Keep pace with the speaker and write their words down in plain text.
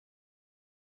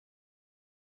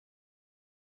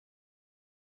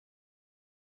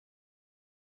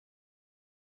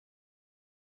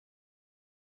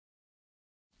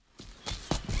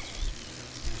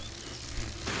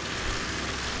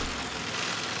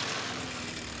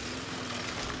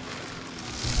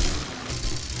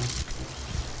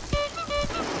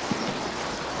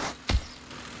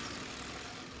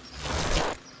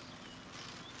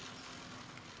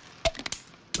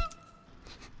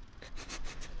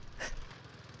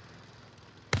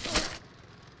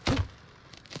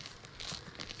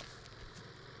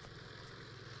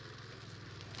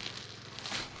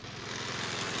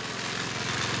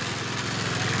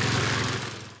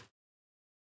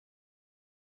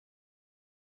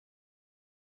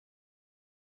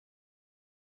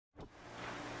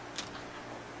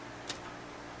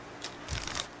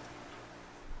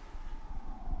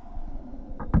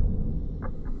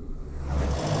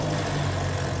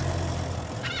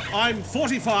I'm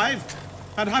 45,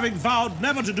 and having vowed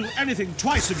never to do anything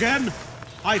twice again,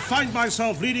 I find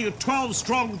myself leading a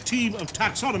 12-strong team of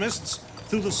taxonomists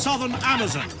through the southern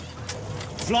Amazon.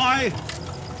 Fly,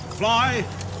 fly,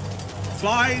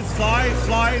 fly, fly,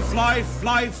 fly, fly,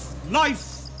 fly, life.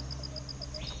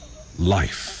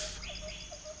 Life.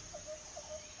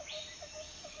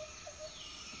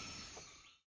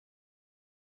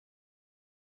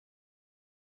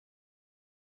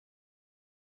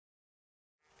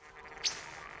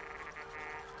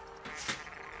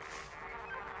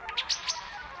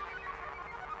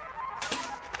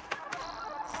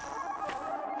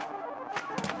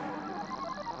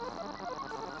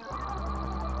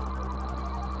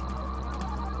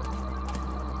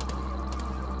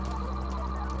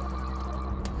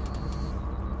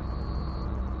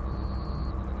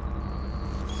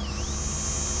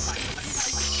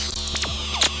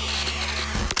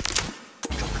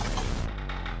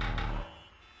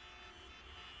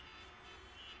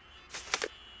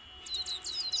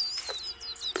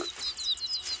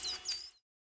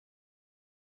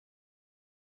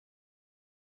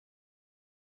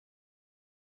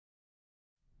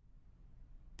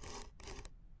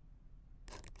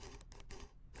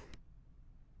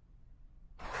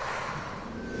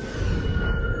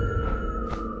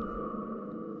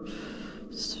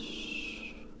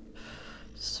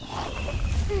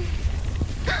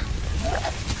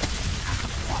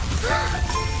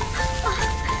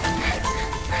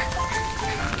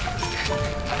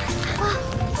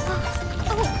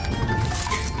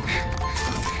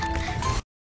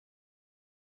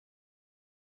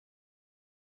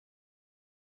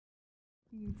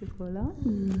 Beautiful, aren't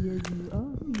you? Yes, you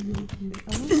are. Yes, you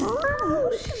are.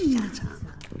 Oh, shut up.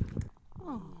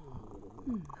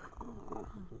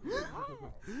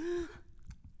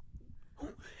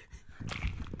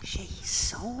 She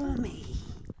saw me.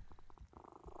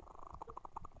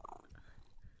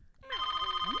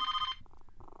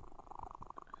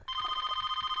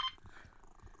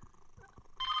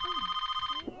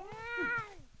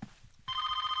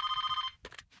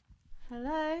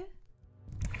 Hello?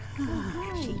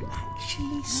 She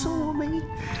actually saw me.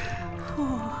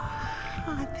 Oh,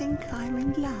 I think I'm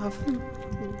in love.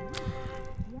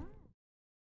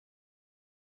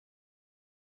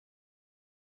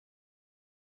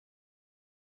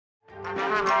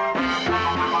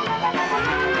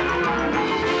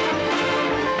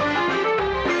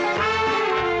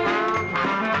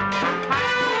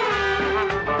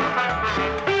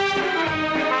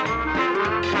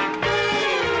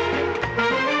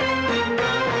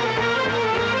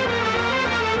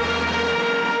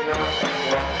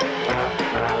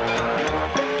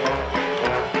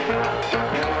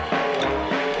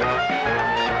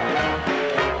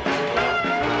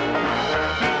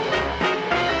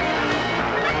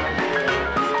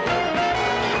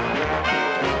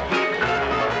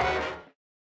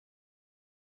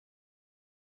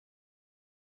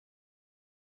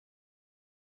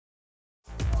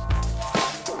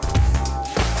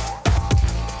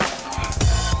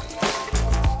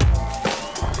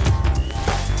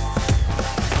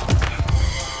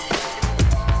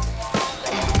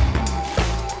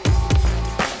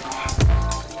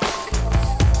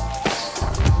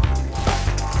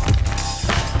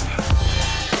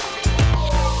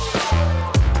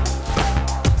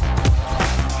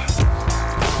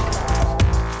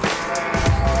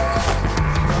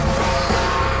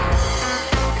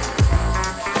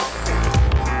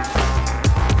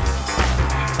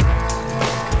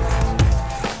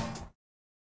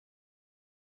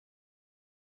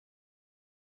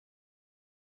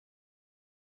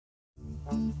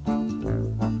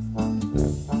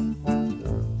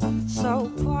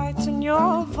 So quieten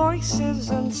your voices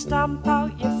and stamp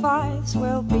out your fires.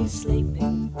 We'll be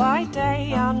sleeping by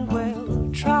day and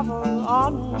we'll travel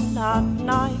on at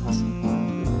night.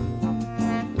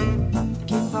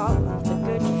 Keep up the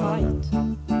good fight.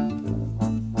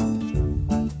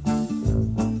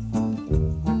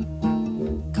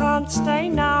 Can't stay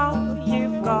now,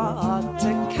 you've got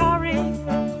to carry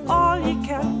all you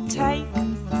can take.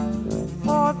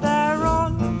 For they're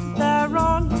on, they're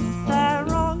on,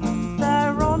 they're on,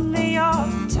 they're on the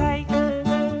uptake.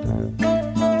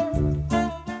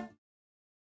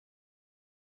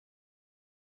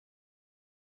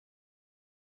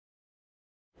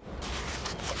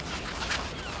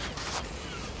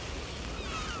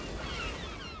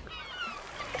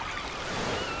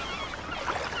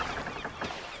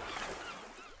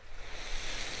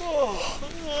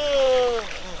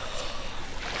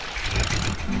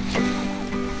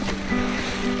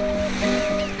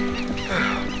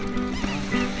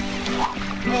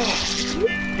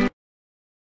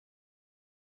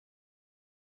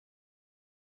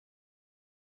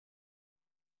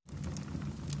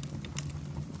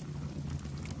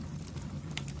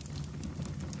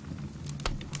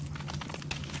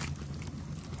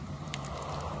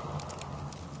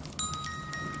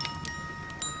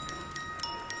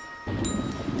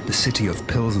 The city of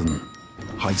Pilsen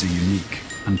hides a unique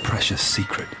and precious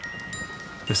secret.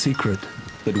 A secret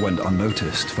that went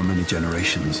unnoticed for many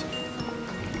generations.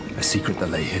 A secret that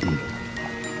lay hidden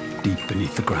deep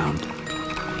beneath the ground.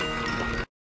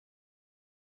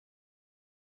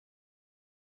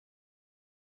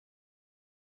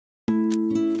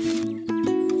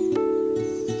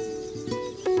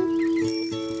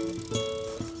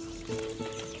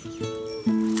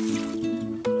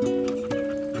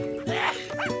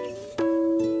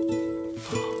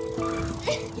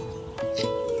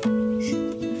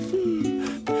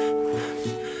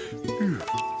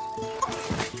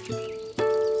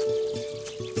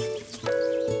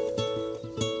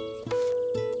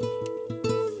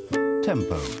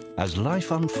 Tempo, as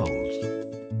life unfolds.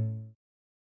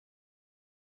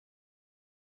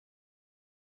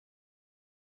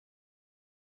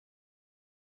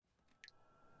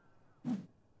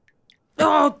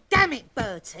 Oh, damn it,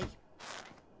 Bertie.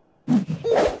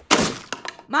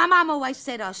 My mum always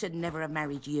said I should never have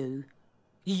married you.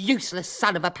 Useless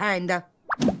son of a panda.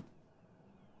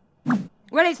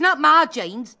 Well, it's not my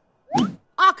genes.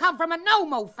 I come from a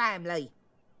normal family.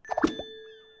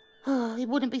 Oh, it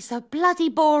wouldn't be so bloody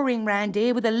boring round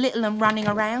here with the little and running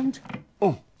around.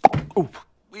 Oh,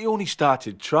 we only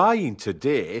started trying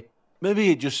today. Maybe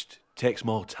it just takes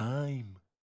more time.